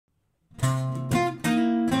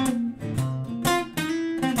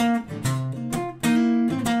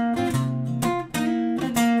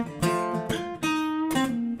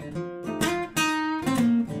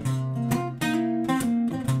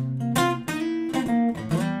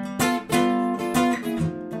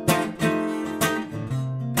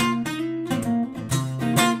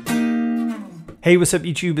Hey, what's up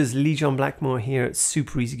YouTubers, Lee John Blackmore here at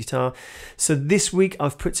Super Easy Guitar. So this week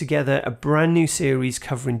I've put together a brand new series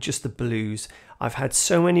covering just the blues. I've had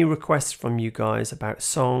so many requests from you guys about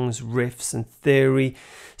songs, riffs and theory,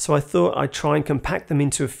 so I thought I'd try and compact them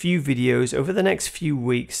into a few videos over the next few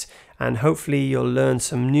weeks, and hopefully you'll learn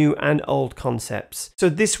some new and old concepts. So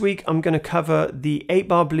this week I'm going to cover the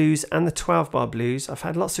 8-bar blues and the 12-bar blues. I've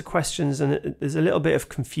had lots of questions and there's a little bit of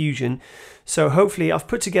confusion, so hopefully I've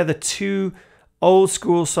put together two old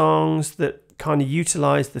school songs that kind of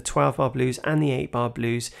utilize the 12-bar blues and the 8-bar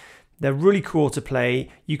blues. They're really cool to play.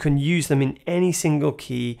 You can use them in any single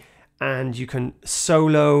key and you can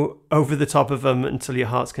solo over the top of them until your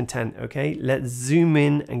heart's content. Okay, let's zoom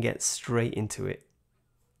in and get straight into it.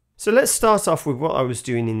 So let's start off with what I was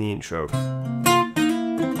doing in the intro.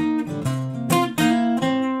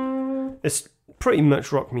 It's pretty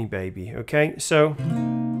much Rock Me Baby, okay? So,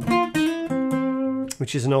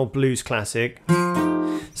 which is an old blues classic.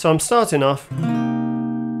 So I'm starting off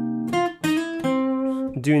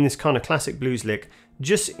doing this kind of classic blues lick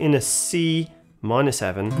just in a C minor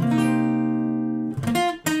 7.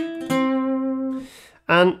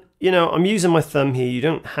 And you know, I'm using my thumb here. You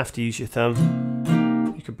don't have to use your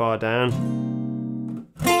thumb. You could bar down.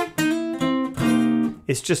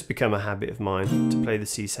 It's just become a habit of mine to play the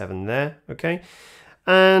C7 there, okay?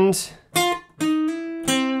 And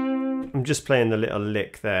I'm just playing the little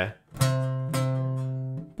lick there.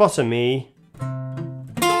 Bottom E.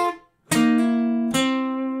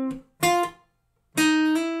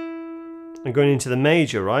 I'm going into the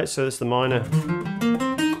major, right? So it's the minor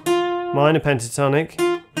pentatonic.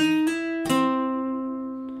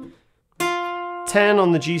 10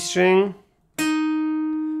 on the G string.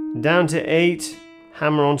 Down to 8.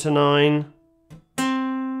 Hammer onto 9.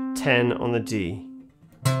 10 on the D.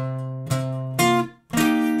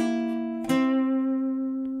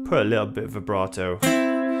 Put a little bit of vibrato,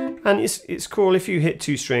 and it's cool if you hit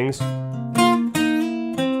 2 strings.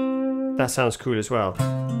 That sounds cool as well.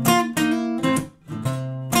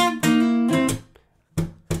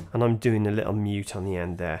 And I'm doing a little mute on the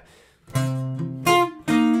end there.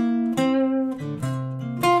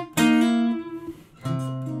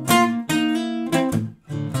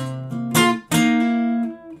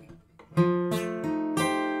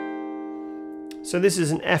 So this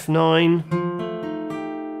is an F9.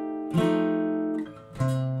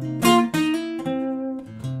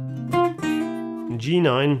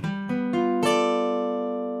 G9,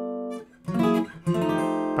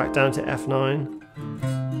 back down to F9,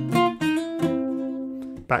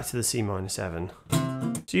 back to the C minor 7.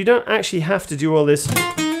 So you don't actually have to do all this,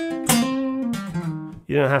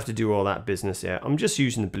 you don't have to do all that business yet. I'm just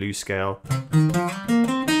using the blues scale,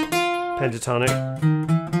 pentatonic.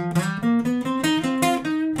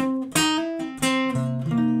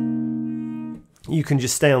 You can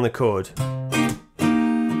just stay on the chord.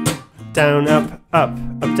 Down, up, up,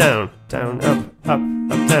 up, down, down, up, up,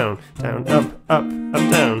 up, down, down, up, up, up,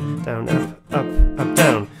 down, down, up, up, up,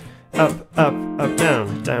 down, up, up, up,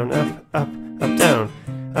 down, down, up, up, up, down,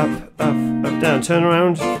 up, up, up, down. Turn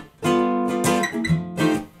around.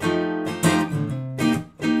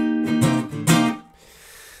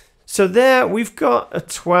 So there we've got a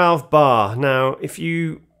 12 bar. Now, if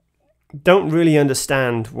you don't really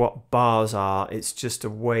understand what bars are, it's just a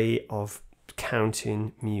way of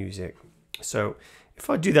counting music. So if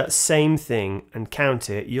I do that same thing and count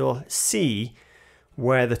it, you'll see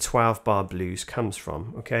where the 12-bar blues comes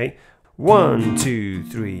from, okay? 1, 2,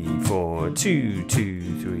 3, 4, 2,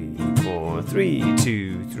 2, 3, 4, 3,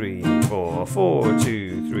 2, 3, 4, 4,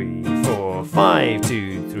 2, 3, 4, 5,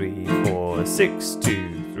 2, 3, 4, 6,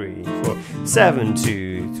 2, 3, 4, 7,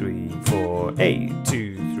 2, 3, 4, 8,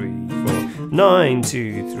 2, 3, 4, 9,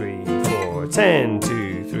 2, 3, 4, 10,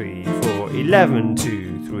 2, 3, 4, 11,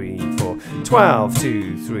 2, 3, 4, 12,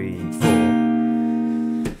 2, 3,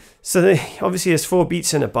 4. So obviously there's 4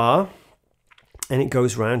 beats in a bar, and it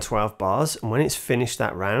goes round 12 bars, and when it's finished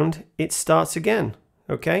that round, it starts again,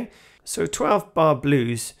 okay? So 12-bar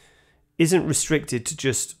blues isn't restricted to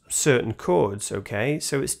just certain chords, okay?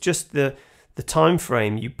 So it's just the time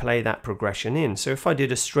frame you play that progression in. So if I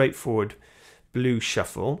did a straightforward blues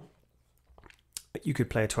shuffle, you could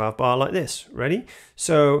play a 12-bar like this. Ready?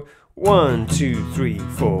 So 1, 2, 3,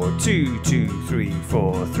 4, 2, 2, 3,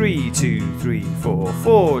 4, 3, 2, 3, 4,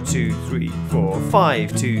 4, 2, 3, 4,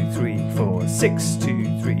 5, 2, 3, 4, 6,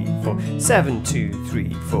 2, 3, 4, 7, 2,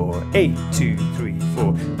 3, 4, 8, 2, 3,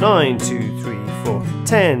 4, 9, 2, 3, 4,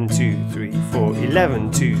 10, 2, 3, 4,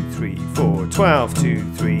 11, 2, 3, 4, 12,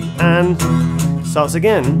 2, 3, and starts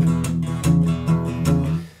again.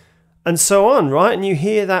 And so on, right? And you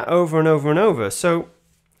hear that over and over and over. So,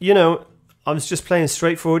 you know, I was just playing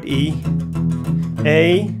straightforward E,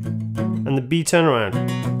 A, and the B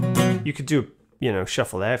turnaround. You could do, you know,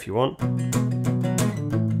 shuffle there if you want.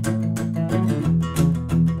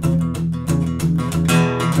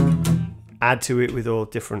 Add to it with all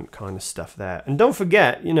different kind of stuff there. And don't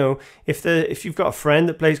forget, you know, if you've got a friend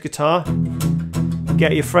that plays guitar,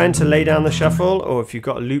 get your friend to lay down the shuffle, or if you've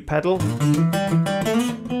got a loop pedal,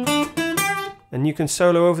 and you can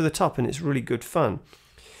solo over the top, and it's really good fun.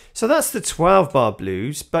 So that's the 12-bar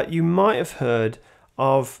blues, but you might have heard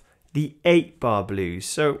of the 8-bar blues.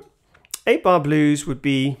 So 8-bar blues would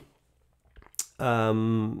be a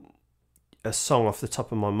song off the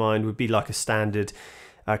top of my mind, would be like a standard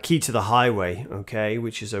Key to the Highway, okay,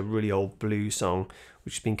 which is a really old blues song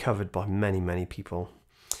which has been covered by many people.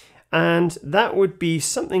 And that would be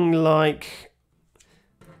something like,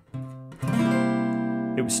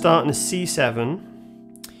 it would start in a C7,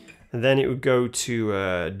 and then it would go to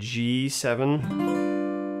a G7,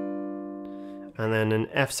 and then an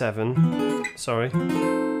F7, sorry,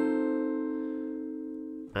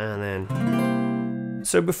 and then,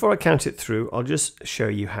 so before I count it through, I'll just show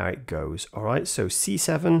you how it goes. Alright, so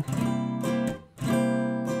C7,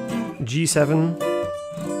 G7,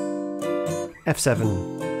 F7,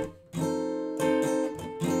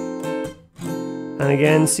 and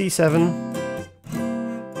again C7,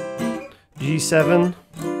 G7,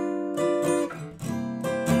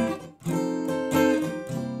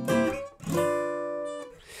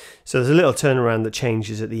 so there's a little turnaround that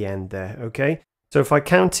changes at the end there, okay? So if I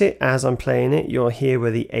count it as I'm playing it, you'll hear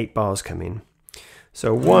where the 8 bars come in.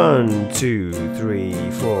 So 1, 2,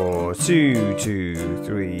 3, 4, 2, 2,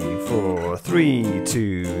 3, 4, 3,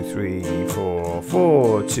 2, 3, 4,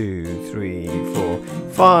 4, 2, 3, 4,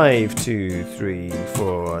 5, 2, 3,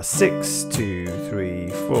 4, 6, 2, 3,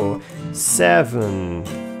 4, 7,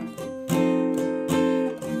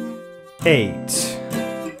 8.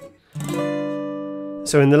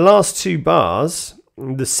 So in the last 2 bars,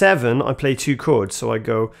 the 7, I play 2 chords, so I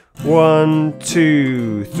go 1,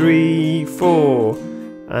 2, 3, 4,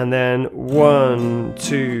 and then 1,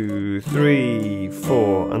 2, 3,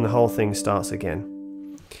 4, and the whole thing starts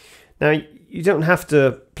again. Now, you don't have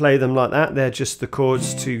to play them like that, they're just the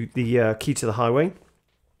chords to the Key to the Highway.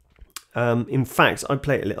 In fact, I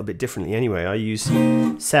play it a little bit differently anyway. I use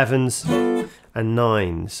 7s and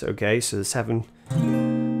 9s, okay, so the 7,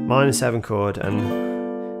 minor 7 chord, and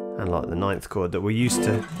like the 9th chord that we're used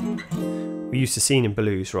to seeing in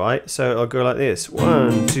blues, right? So I'll go like this: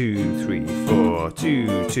 1, 2, 3, 4,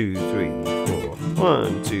 2, 2, 3, 4,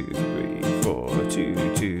 1, 2, 3, 4, 2,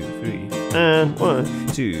 2, 3, and 1,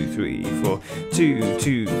 2, 3, 4, 2,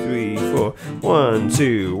 2, 3, 4, 1,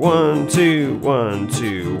 2, 1, 2, 1,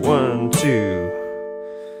 2, 1, 2,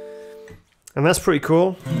 and that's pretty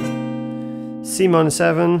cool. C minor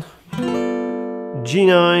 7,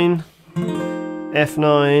 G9,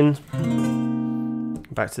 F9,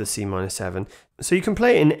 back to the C minor 7. So you can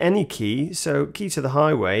play it in any key. So Key to the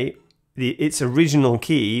Highway, its original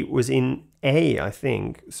key was in A, I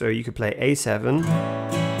think. So you could play A7,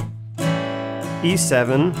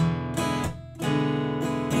 E7,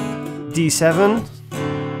 D7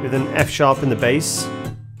 with an F sharp in the bass,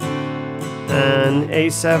 and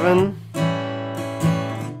A7,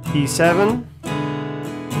 E7,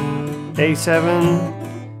 A7,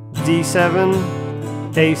 D7,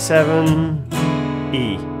 A7,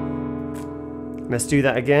 E. Let's do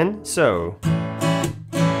that again. So, and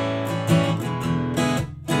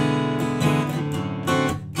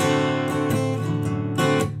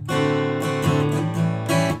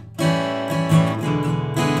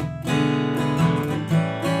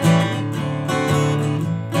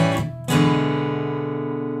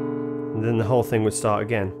then the whole thing would start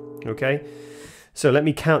again. Okay? So let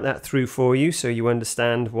me count that through for you so you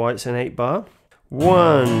understand why it's an 8 bar.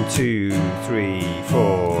 1, 2, 3,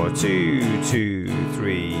 4, 2, 2,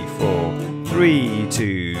 3, 4, 3,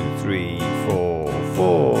 2, 3, 4,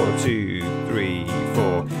 4, 2, 3,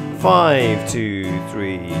 4, 5, 2,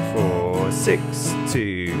 3, 4, 6,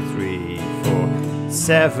 2, 3, 4,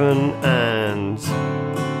 7, and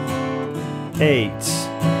 8.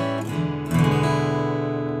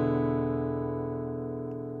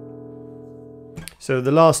 So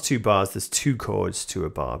the last 2 bars, there's 2 chords to a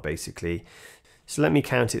bar basically. So let me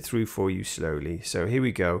count it through for you slowly. So here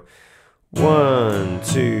we go. 1,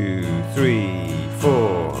 2, 3,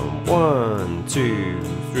 4. 1, 2,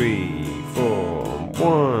 3, 4.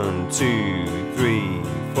 1, 2, 3,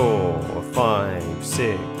 4, 5,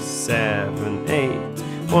 6, 7, 8.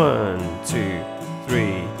 1, 2,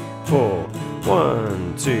 3, 4.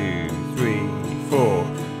 1, 2, 3, 4.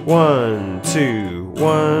 1, 2,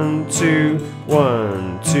 1, 2,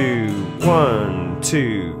 1, 2, 1,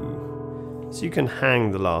 2. So you can hang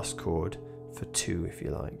the last chord for 2 if you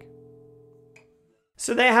like.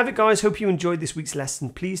 So there you have it, guys. Hope you enjoyed this week's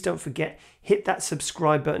lesson. Please don't forget, hit that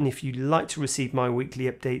subscribe button if you'd like to receive my weekly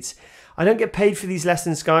updates. I don't get paid for these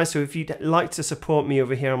lessons, guys, so if you'd like to support me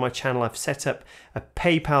over here on my channel, I've set up a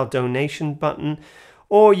PayPal donation button,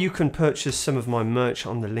 or you can purchase some of my merch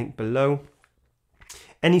on the link below.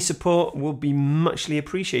 Any support will be muchly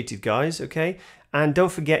appreciated, guys, okay? And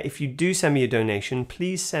don't forget, if you do send me a donation,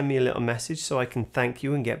 please send me a little message so I can thank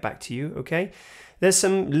you and get back to you, okay? There's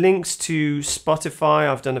some links to Spotify.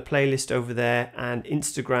 I've done a playlist over there, and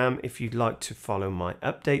Instagram if you'd like to follow my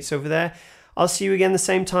updates over there. I'll see you again the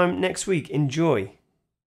same time next week. Enjoy.